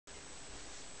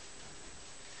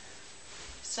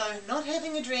So not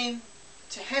having a dream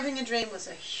to having a dream was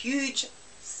a huge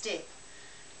step.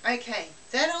 Okay,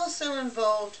 that also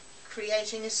involved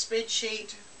creating a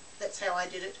spreadsheet, that's how I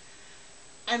did it,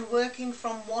 and working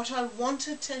from what I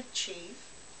wanted to achieve,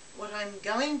 what I'm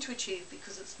going to achieve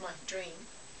because it's my dream,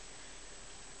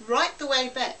 right the way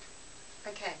back.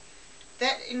 Okay,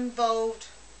 that involved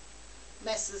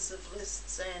masses of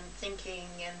lists and thinking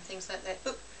and things like that.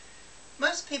 Look,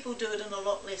 most people do it in a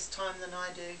lot less time than I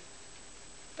do,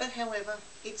 but however,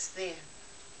 it's there.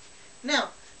 Now,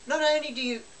 not only do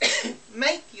you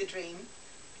make your dream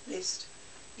list,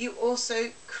 you also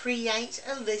create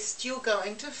a list you're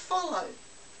going to follow.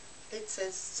 It's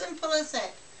as simple as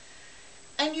that.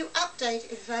 And you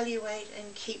update, evaluate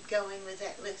and keep going with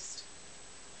that list.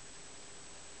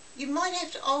 You might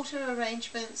have to alter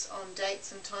arrangements on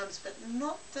dates and times, but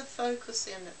not the focus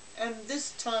in it. And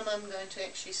this time I'm going to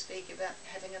actually speak about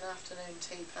having an afternoon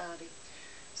tea party.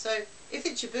 So if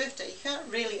it's your birthday, you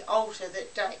can't really alter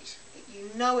that date. You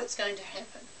know it's going to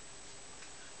happen.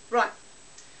 Right,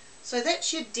 so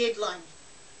that's your deadline.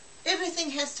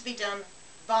 Everything has to be done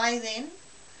by then.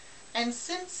 And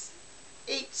since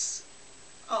it's,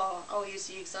 I'll use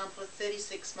the example of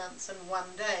 36 months and 1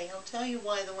 day. I'll tell you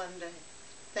why the 1 day.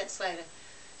 That's later.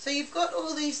 So you've got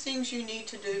all these things you need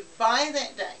to do by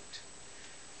that date.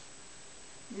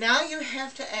 Now you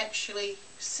have to actually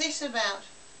set about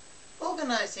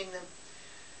organising them.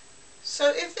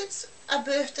 So if it's a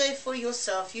birthday for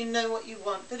yourself, you know what you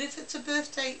want. But if it's a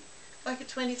birthday like a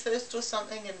 21st or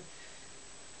something, and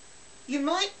you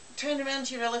might turn around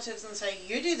to your relatives and say,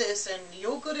 you do this and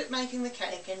you're good at making the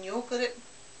cake and you're good at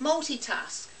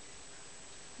multitask.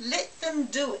 Let them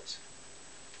do it.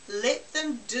 Let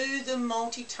them do the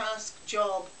multitask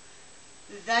job.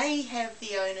 They have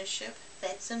the ownership.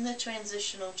 That's in the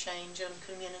transitional change on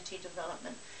community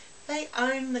development. They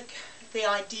own the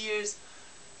ideas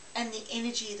and the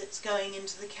energy that's going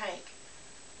into the cake.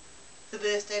 The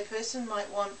birthday person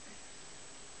might want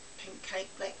pink cake,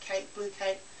 black cake, blue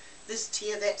cake, this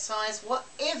tier, that size,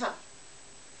 whatever.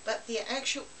 But the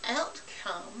actual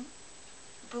outcome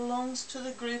belongs to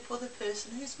the group or the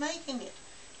person who's making it.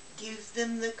 Give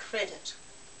them the credit.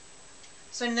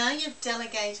 So now you've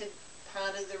delegated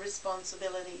part of the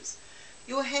responsibilities.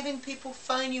 You're having people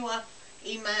phone you up,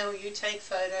 email you, take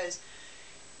photos.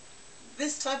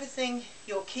 This type of thing,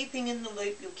 you're keeping in the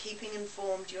loop, you're keeping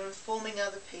informed, you're informing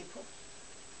other people.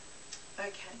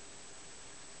 Okay.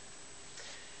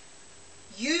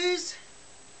 Use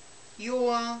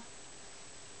your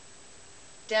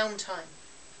downtime.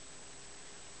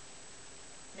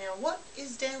 Now, what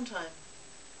is downtime?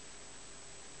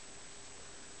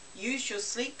 Use your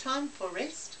sleep time for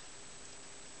rest.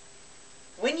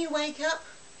 When you wake up,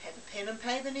 have a pen and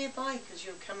paper nearby because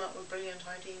you'll come up with brilliant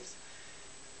ideas.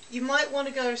 You might want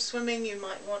to go swimming, you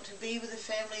might want to be with the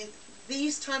family.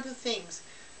 These type of things,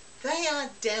 they are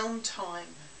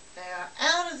downtime. They are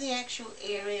out of the actual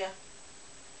area,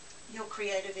 your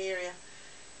creative area.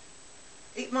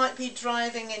 It might be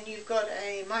driving and you've got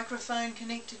a microphone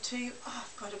connected to you. Oh,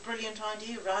 I've got a brilliant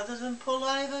idea. Rather than pull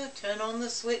over, turn on the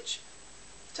switch,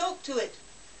 talk to it.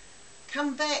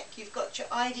 Come back, you've got your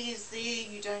ideas there.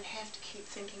 You don't have to keep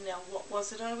thinking, now what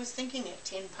was it I was thinking at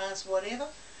 10 past whatever,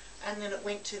 and then it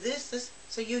went to this.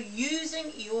 So you're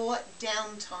using your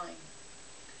downtime.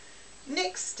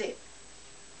 Next step.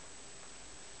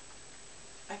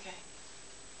 Okay.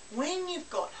 When you've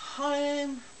got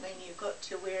home, when you've got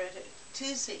to where it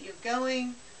is that you're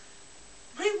going,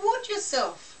 reward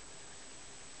yourself.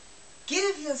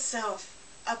 Give yourself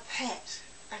a pat,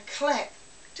 a clap.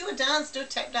 Do a dance, do a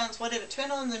tap dance, whatever. Turn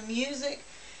on the music.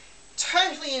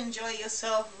 Totally enjoy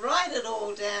yourself. Write it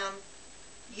all down.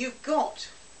 You've got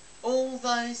all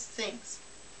those things.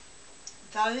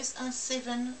 Those are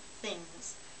 7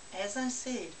 things. As I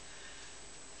said,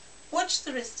 watch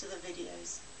the rest of the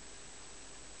videos.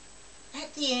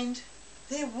 At the end,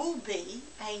 there will be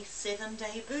a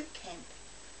 7-day boot camp.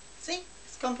 See,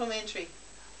 it's complimentary.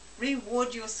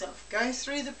 Reward yourself. Go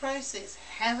through the process.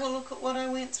 Have a look at what I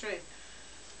went through.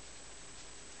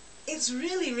 It's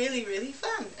really, really, really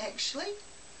fun, actually.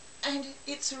 And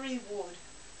it's a reward.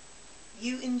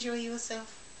 You enjoy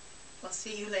yourself. I'll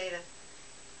see you later.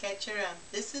 Catch you around.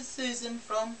 This is Susan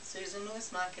from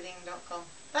SusanLewisMarketing.com.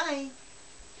 Bye.